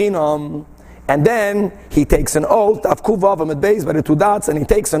Shomer Chinam, and then he takes an oath, Av Kuvav Amid Beis by the two dots, and he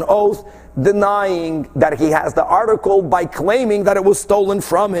takes an oath denying that he has the article by claiming that it was stolen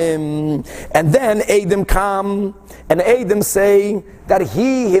from him. And then Edom come, and Edom say that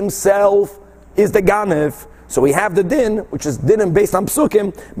he himself is the Ganev. So we have the din, which is din based on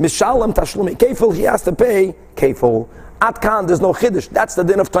psukim, Mishalem Tashlumi Kefil, he has to pay Kefil. Atkan, there's no chiddush. That's the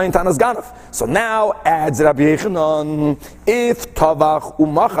din of Toyin Tanas Ganav. So now adds Rabbi Yechanan, if Tavach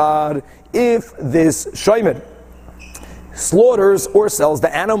Umachar, if this Shomer slaughters or sells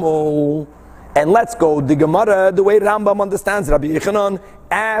the animal, and let's go the Gemara, the way Rambam understands Rabbi Yechanan,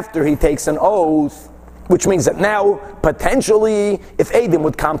 after he takes an oath, which means that now, potentially, if Edom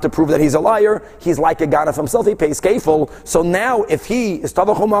would come to prove that he's a liar, he's like a Ganav himself, he pays Kefil. So now, if he is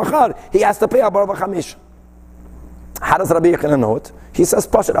Tavach Umachar, he has to pay Abar V'Chamish. How does Rabbi Yechanan know it? He says,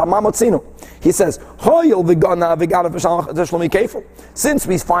 Pashat, Amamotzinu. He says, Hoyel v'ganav v'ganav v'shlomi kefil. Since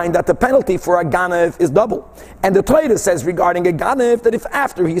we find that the penalty for a ganav is double. And the Torah says regarding a ganav, that if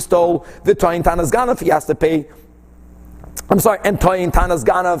after he stole the Toyin Tanas Ganav, he has to pay, and Toyin Tanas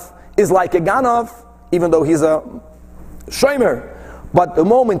Ganav is like a ganav, even though he's a shomer. But the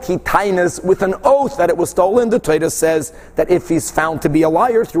moment he tainas with an oath that it was stolen, the Torah says that if he's found to be a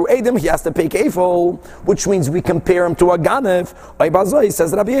liar through Edom, he has to pay kefil, which means we compare him to a ganev. He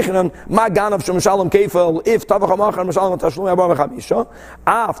says Rabbi Yechanan, Ma ganev shum shalom kefil, if tavach amachar mishalom tashlum abar v'chamisha,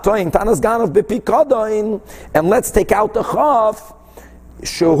 af toyin tanas ganev b'pikodoin, and let's take out the chaf,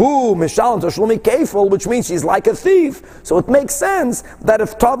 Shehu Mishalem Tashlumi Kefil, which means he's like a thief. So it makes sense that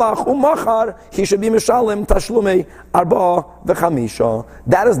if Tavach Umachar, he should be Mishalem Tashlumi Arba V'Chamisha.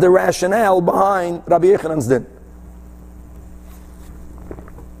 That is the rationale behind Rabbi Yechanan's din.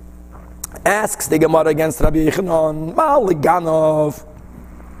 Asks the Gemara against Rabbi Yechanan, Maliganov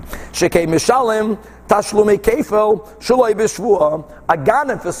Shekei Mishalem Tashlumi Kefil Shuloi B'Shvua. A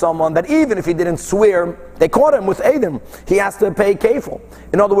Ganev is someone that even if he didn't swear, they caught him with Edom, he has to pay Kefil.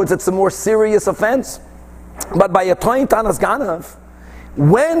 In other words, it's a more serious offense. But by a Toyin Tanas Ganev,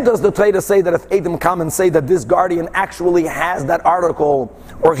 when does the Torah say that if Edom come and say that this guardian actually has that article,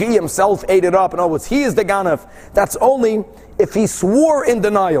 or he himself ate it up, in other words, he is the Ganev, that's only if he swore in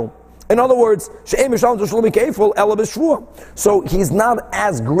denial. In other words, so he's not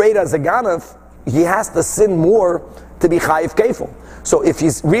as great as a Ganev, he has to sin more to be Chayiv Kefil. So if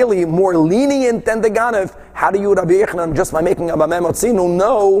he's really more lenient than the Ganev, how do you, Rabbi Yechanan, just by making a Memotzinu,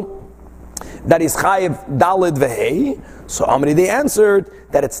 know that he's Chayiv Dalid Vehei? So Amri, they answered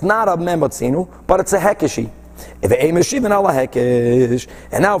that it's not a Memotzinu, but it's a Hekeshi.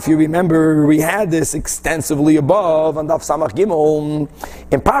 And now if you remember, we had this extensively above on Daf Samach Gimel.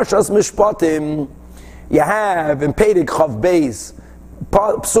 In Parshas Mishpatim, you have in Perek Chav Beis,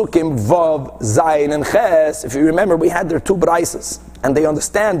 Psukim Vav, Zayin, and Ches. If you remember, we had their two braises, and they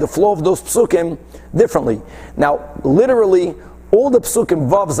understand the flow of those Psukim differently. Now, literally, all the Psukim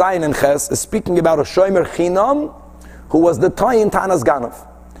Vav, Zayin, and Ches is speaking about a Shomer Chinam, who was the Toyin Tanas Ganav.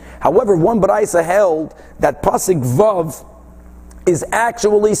 However, one Baraisa held that Pasuk Vav is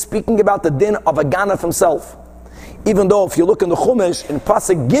actually speaking about the din of a Ganav himself. Even though if you look in the Chumash, in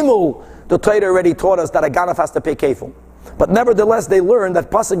Pasuk Gimel, the Torah already taught us that a Ganav has to pay Kefil. But nevertheless, they learn that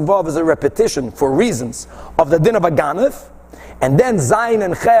pasuk vav is a repetition for reasons of the din of a ganef, and then zayin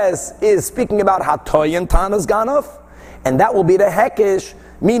and ches is speaking about hatoyin tanas ganef, and that will be the hekesh,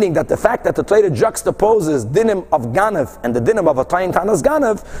 meaning that the fact that the Torah juxtaposes dinim of ganef and the dinim of hatoyin tanas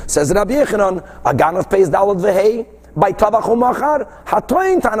ganef, says Rabbi Yochanan, a ganef pays dalad v'hei by tavach umachar,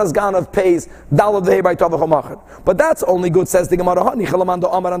 hatoyin tanas ganef pays dalad v'hei by tavach umachar. But that's only good, says the Gemara. Nichalamando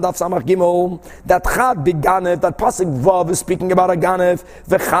Amar and Daf Samach Gimel, that chad big ganef, that pasuk vav is speaking about a ganef,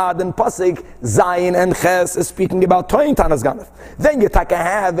 v'chad and pasuk zayin and ches is speaking about toyin tanas ganef. Then you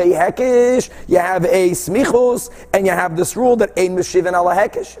have a hekesh, you have a smichus, and you have this rule that ein meshivin ala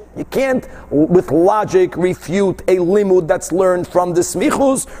hekesh. You can't, with logic, refute a limud that's learned from the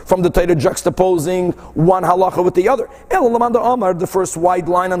smichus, from the Torah juxtaposing one halacha with the other. Elamando Amar, the first wide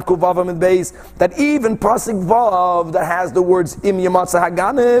line on Kuvav and Beis, that even pasuk vav that has the words im yamatza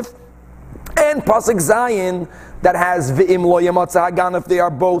haganef and pasuk zayin that has v'im lo yamatza haganef, they are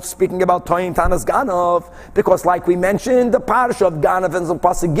both speaking about toyin tanas ganef, because like we mentioned, the parsha of ganef and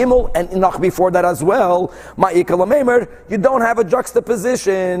pasuk gimel and enoch before that as well, ma'ikal amemer, you don't have a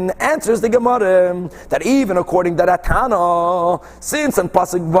juxtaposition. Answers the Gemara that even according to that Tana, since in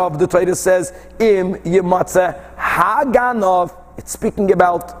pasuk vav the Torah says im yamatza haganef, it's speaking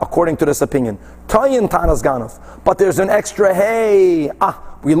about, according to this opinion, toyin tanas ganef. But there's an extra hey.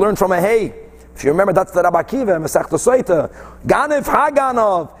 We learned from a hey. If you remember, that's the Rabbi Akiva, Masechta Soita. Ganef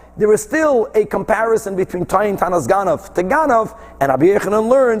haganef. There is still a comparison between toyin tanas ganef to ganef, and Rabbi Yochanan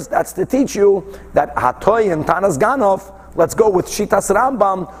learns that's to teach you that hatoyin tanas ganef. Let's go with Shitas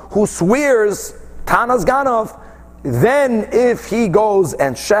Rambam, who swears tanas ganef. Then, if he goes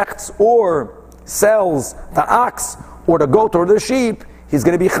and shechts or sells the ox or the goat or the sheep, he's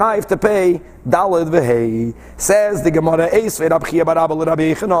going to be chayiv to pay daled v'hei. Says the Gemara, Eisvei Rab Chia bar Abba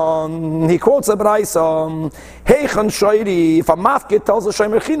l'Rabbi Yochanan. He quotes a brayso, Heichan shoyri, if a mafkid tells a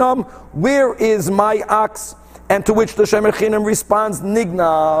shomer chinam, where is my ox? And to which the shomer chinam responds,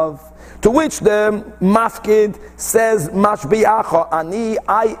 nignav. To which the mafkid says, mashbi'acha ani,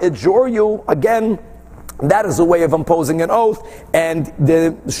 I adjure you. Again, that is a way of imposing an oath, and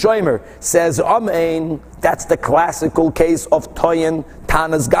the shomer says amen. That's the classical case of toyin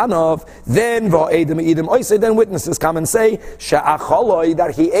tanas ganov. Then then witnesses come and say she'acholoi,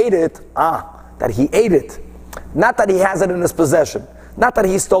 that he ate it. That he ate it, not that he has it in his possession, not that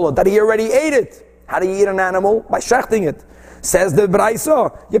he stole it, that he already ate it. How do you eat an animal? By shechting it. Says the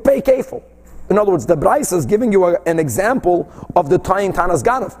brayso, you pay kefil. In other words, the brayso is giving you an example of the toyin tanas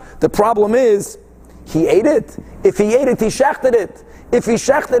ganov. The problem is, he ate it. If he ate it, he shechted it. If he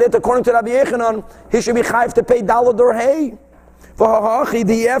shechted it, according to Rabbi Yochanan, he should be chayiv to pay dalad or hay.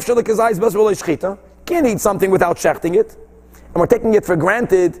 Can't eat something without shechting it. And we're taking it for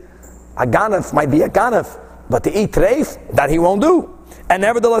granted. A ganef might be a ganef, but to eat treif, that he won't do. And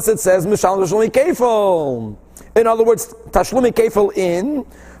nevertheless it says, Mishal Tashlumi Kefil. In other words, Tashlumi Kefil in,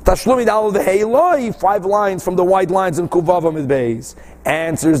 Tashlumi Dalad V'Hei, 5 lines from the wide lines in Kuvav Amid Beis.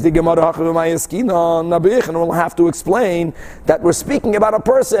 Answers the Gemara Hachav Rabbi Yochanan will have to explain that we're speaking about a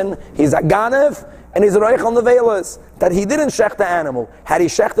person, he's a ganef, and he's a roich on the velas, that he didn't shech the animal. Had he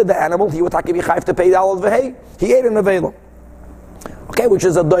shechted the animal, he would be chayiv to pay dalad v'hei. He ate in the vela. Okay, which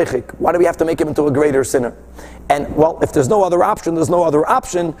is a doichik. Why do we have to make him into a greater sinner? And well, if there's no other option, there's no other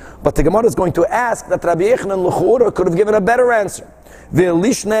option. But the Gemara is going to ask that Rabbi Yochanan l'chura could have given a better answer.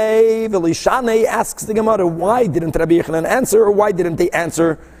 V'lishane asks the Gemara, why didn't Rabbi Yochanan answer, or why didn't they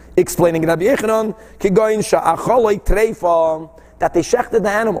answer explaining Rabbi Yochanan kigoyin sha'acholei treifa, that they shechted the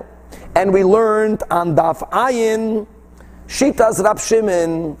animal. And we learned on Daf Ayin Shitas Rab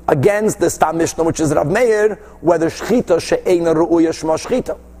Shimon against the Stam Mishnah, which is Rav Meir, whether shchita she'eina ru'uya shma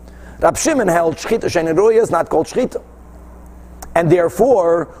shchita. Rab Shimon held shchita she'eina ru'uya is not called shchita. And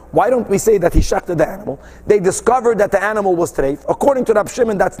therefore, why don't we say that he shechted the animal? They discovered that the animal was treif. According to Rab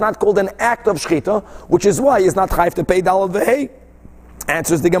Shimon, that's not called an act of shchita, which is why he's not chayiv to pay dalad v'hei.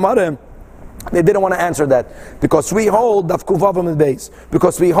 Answers the Gemara. They didn't want to answer that because we hold Daf Kuvavim and Beis.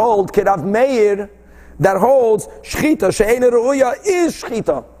 Because we hold Rav Meir that holds shchita she'eina ru'uya is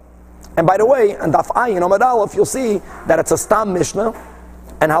shchita. And by the way, on Daf Ayin Amud Aleph, you'll see that it's a Stam Mishnah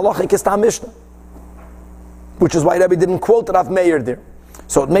and halachic is Stam Mishnah, which is why Rabbi didn't quote Rav Meir there.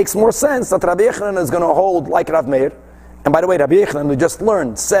 So it makes more sense that Rabbi Yochanan is going to hold like Rav Meir. And by the way, Rabbi Yochanan, we just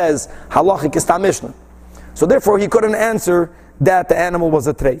learned, says halachic is Stam Mishnah. So therefore, he couldn't answer that the animal was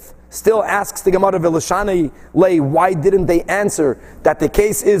a treif. Still asks the Gemara V'Lashani Lei, why didn't they answer that the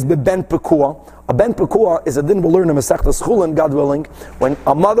case is beben pekua? A ben pekua is a din we'll learn in Masechta Schulin, God willing, when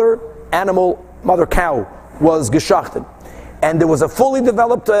a mother cow was geschachted, and there was a fully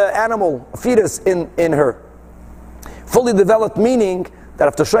developed animal, a fetus in her. Fully developed meaning that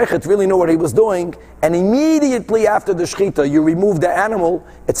if the shochet really knew what he was doing, and immediately after the shechita you remove the animal,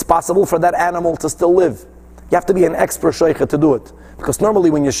 it's possible for that animal to still live. You have to be an expert shochet to do it. Because normally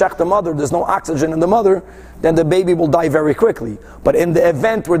when you shech the mother, there's no oxygen in the mother, then the baby will die very quickly. But in the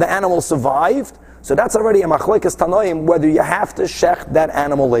event where the animal survived, so that's already a machlekes tanoim, whether you have to shech that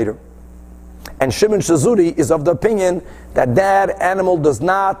animal later. And Shimon Shazuri is of the opinion that that animal does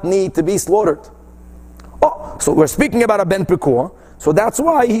not need to be slaughtered. Oh, so we're speaking about a ben pekua, so that's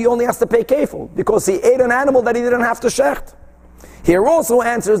why he only has to pay kefil, because he ate an animal that he didn't have to shecht. Here also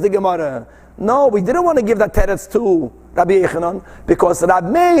answers the Gemara, no, we didn't want to give that teretz to Rabbi Yochanan, because Rab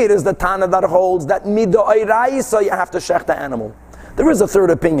Meir is the Tana that holds that midoraisa you have to shecht the animal. There is a third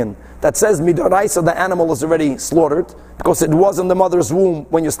opinion that says midoraisa the animal is already slaughtered, because it was in the mother's womb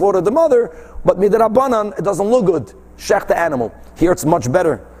when you slaughtered the mother, but midorabanan it doesn't look good, shecht the animal. Here it's much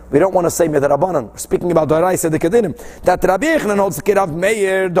better. We don't want to say midorabanan. We're speaking about doraisa the kedinim. That Rabbi Yochanan holds the Rav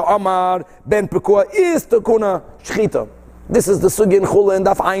Meir, the Amar, ben pekua is tekuna shchita. This is the sugi in chula and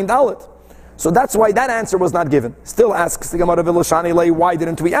daf ayin dalet. So that's why that answer was not given. Still asks the Gemara Viloshani lei, why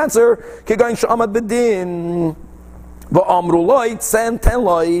didn't we answer? Kigayin sh'amad bedin v'amru loi tsen ten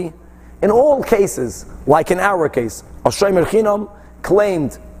loi. In all cases, like in our case, a shomer chinam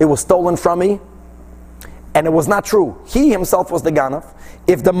claimed it was stolen from me, and it was not true. He himself was the ganav.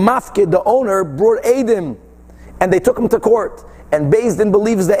 If the mafkid, the owner, brought Eidim, and they took him to court, and Beis Din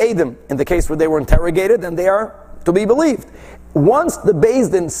believes the Eidim, in the case where they were interrogated, and they are to be believed. Once the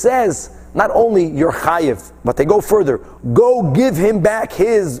Beis Din says, not only you're chayiv, but they go further, go give him back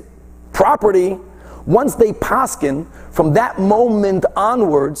his property, once they paskin, from that moment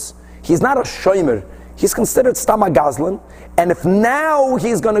onwards, he's not a shomer, he's considered stama gazlan, and if now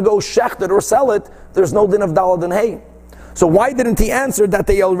he's going to go shecht it or sell it, there's no din of dalad and hay. So why didn't he answer that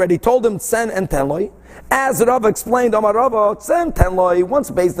they already told him tsen and tenloi? As Rav explained, Amar Rava, tsen tenloi,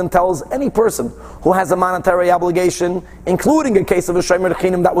 once Beis Din tells any person who has a monetary obligation, including a case of a shomer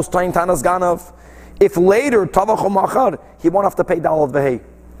chinim that was trying tanas ganav, if later tavach or machar, he won't have to pay dalad v'hei.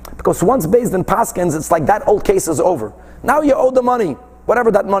 Because once Beis Din paskins, it's like that old case is over. Now you owe the money,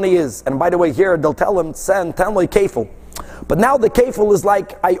 whatever that money is. And by the way, here they'll tell him tsen tenloi kefil. But now the kefil is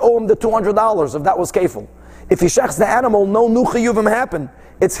like, I owe him the $200 if that was kefil. If he shechs the animal, no nu chiyuvim happen.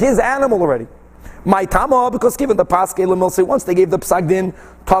 It's his animal already. My tama, because given the paskelim will say once they gave the psagdin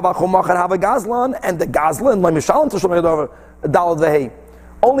tavach umachar have a gazlan, and the gazlan like mishalim to shomer dalad v'hei.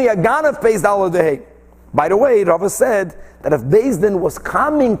 Only a ganav pays dalad v'hei. By the way, Rava said that if Beis Din was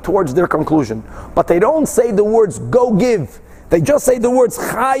coming towards their conclusion, but they don't say the words go give, they just say the words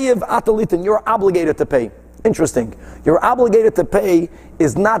chayiv atalitin, you're obligated to pay. Interesting. You're obligated to pay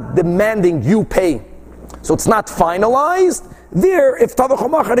is not demanding you pay. So it's not finalized. There, if tavach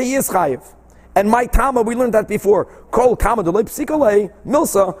umachar, he is chayiv. And my tama, we learned that before. Kol kama delei psikolei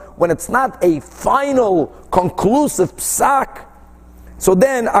milsa, when it's not a final, conclusive psak. So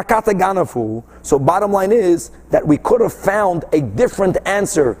then akata ganafu. So bottom line is that we could have found a different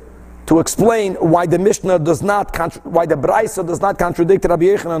answer to explain why the Mishnah does not, why the Braisa does not contradict Rabbi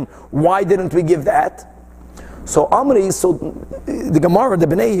Yochanan. Why didn't we give that? So Amri, so the Gemara, the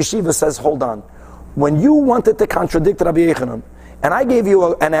Bnei Yeshiva says, hold on. When you wanted to contradict Rabbi Yochanan, and I gave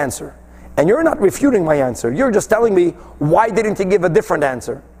you an answer, and you're not refuting my answer, you're just telling me, why didn't you give a different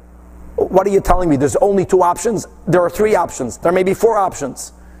answer? What are you telling me? There's only two options? There are three options. There may be four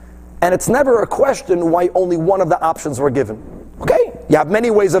options. And it's never a question why only one of the options were given. Okay? You have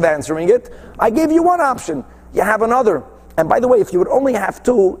many ways of answering it. I gave you one option. You have another. And by the way, if you would only have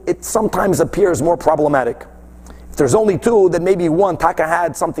two, it sometimes appears more problematic. If there's only two, then maybe one, Taka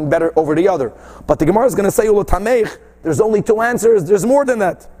had something better over the other. But the Gemara is going to say, there's only two answers. There's more than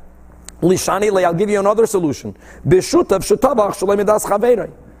that. I'll give you another solution. We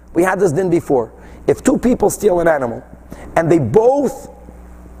had this din before. If two people steal an animal, and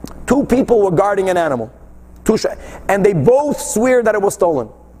two people were guarding an animal, and they both swear that it was stolen,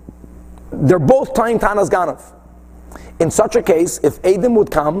 they're both tying tanas ganav. In such a case, if Eidim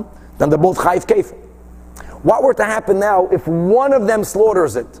would come, then they're both chayiv kefil. What were to happen now if one of them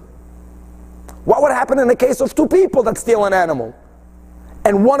slaughters it? What would happen in the case of two people that steal an animal,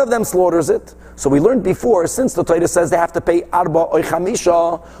 and one of them slaughters it? So we learned before, since the Torah says they have to pay arba oy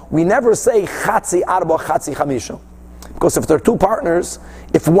chamisha, we never say chatzi arba chatzi chamisha. Because if there are two partners,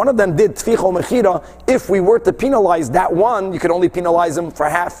 if one of them did tficha mechira, if we were to penalize that one, you could only penalize him for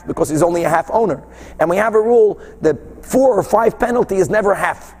half because he's only a half owner. And we have a rule that 4 or 5 penalty is never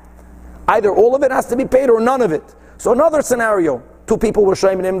half. Either all of it has to be paid or none of it. So another scenario, two people were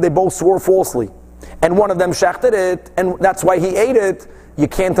shaming him, they both swore falsely. And one of them shechted it, and that's why he ate it. You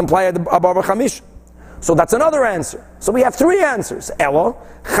can't imply a Bava Chamish. So that's another answer. So we have three answers. Ella,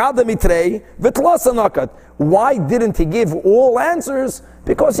 chada mitrei, v'tlasa nakat. Why didn't he give all answers?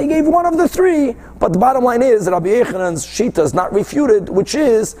 Because he gave one of the three. But the bottom line is, Rabbi Yechanan's shita is not refuted, which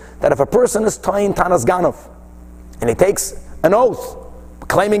is that if a person is tayin tanas ganav, and he takes an oath,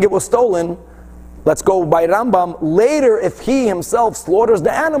 claiming it was stolen, let's go by Rambam, later if he himself slaughters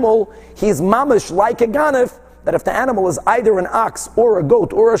the animal, he's mamish like a ganef, that if the animal is either an ox or a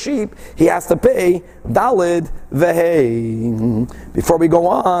goat or a sheep, he has to pay dalid vehei. Before we go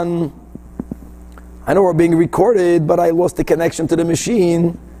on, I know we're being recorded, but I lost the connection to the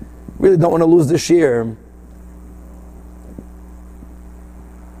machine. Really don't want to lose the shiur.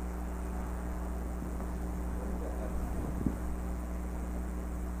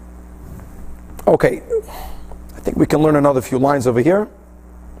 Okay, I think we can learn another few lines over here.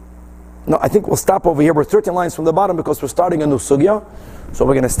 No, I think we'll stop over here. We're 13 lines from the bottom because we're starting a new sugya. So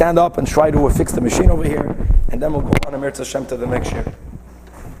we're going to stand up and try to fix the machine over here, and then we'll go on Amir Hashem to the next year.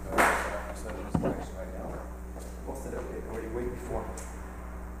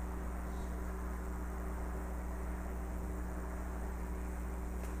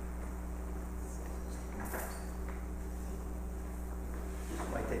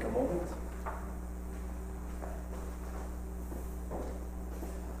 Might take a moment.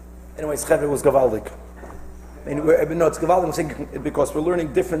 Anyways, Chevre was gavaldik. No, it's gavaldik. I'm saying because we're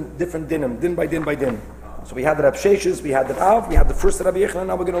learning different dinim, din by din by din. So we had the Rab Sheshes, we had the Av, we had the first Rabbi Yechanan.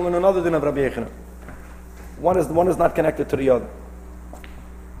 Now we're going to learn another din of Rabbi Yechanan. One is not connected to the other.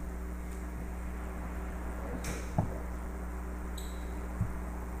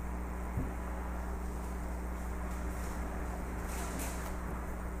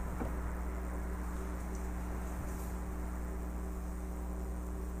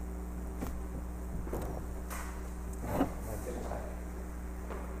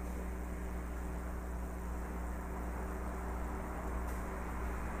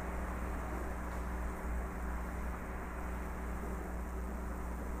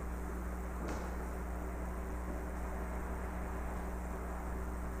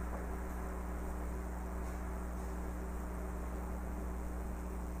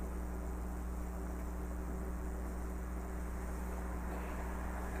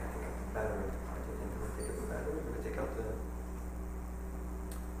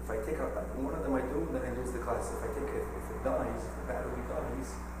 If I take out one of them I do, then I lose the class. If it dies, if the battery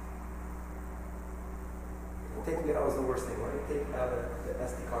dies, taking it out is the worst thing, right? Take out the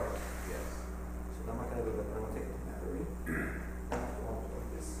SD card. Yes. So I'm not going to do that, but I'm going to take the battery. I have to unplug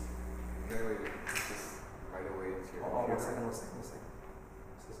this. Anyway, just right away into your One second. This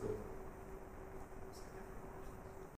is good.